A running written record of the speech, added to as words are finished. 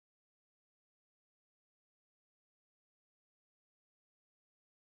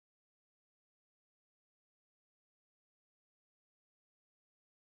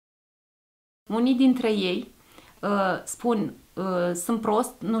Unii dintre ei spun, sunt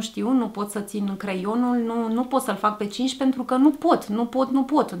prost, nu știu, nu pot să țin creionul, nu pot să-l fac pe 5 pentru că nu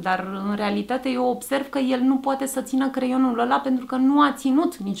pot, dar în realitate eu observ că el nu poate să țină creionul ăla pentru că nu a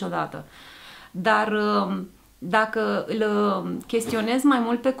ținut niciodată. Dar dacă îl chestionez mai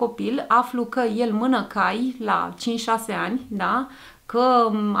mult pe copil, aflu că el mână cai la 5-6 ani, da?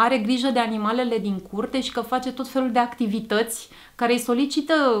 Că are grijă de animalele din curte și că face tot felul de activități care îi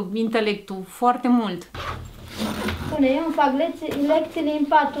solicită intelectul foarte mult. Bine, eu îmi fac lecțiile în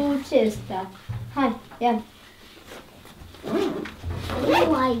patul acesta. Hai, ia.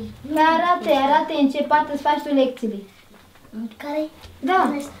 Nu ai. Arată în ce pat îți faci tu lecțiile. Care?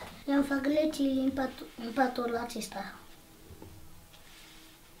 Da. Eu îmi fac lecțiile în patul acesta.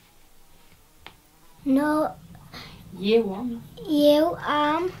 Eu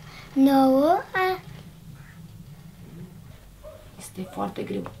am 9 ani. Este foarte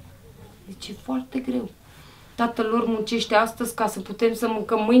greu. Deci e foarte greu. Tatăl lor muncește astăzi ca să putem să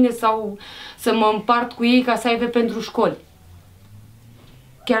mâncăm mâine sau să mă împart cu ei ca să aibă pentru școli.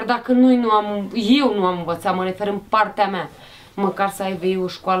 Chiar dacă eu nu am învățat, mă refer în partea mea, măcar să aibă ei o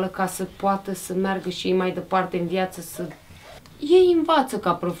școală ca să poată să meargă și ei mai departe în viață, să... Ei învață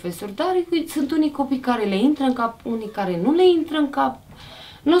ca profesori, dar sunt unii copii care le intră în cap, unii care nu le intră în cap.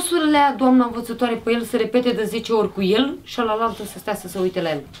 Nu o să le ia doamna învățătoare pe el să repete de 10 ori cu el și alaltă să stea să se uite la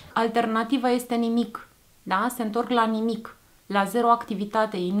el. Alternativa este nimic, da? Se întorc la nimic, la zero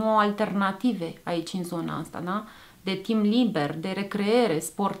activitate. Ei nu au alternative aici în zona asta, da? De timp liber, de recreere,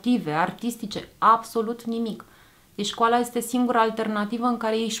 sportive, artistice, absolut nimic. Deci școala este singura alternativă în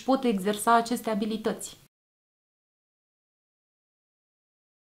care ei își pot exersa aceste abilități.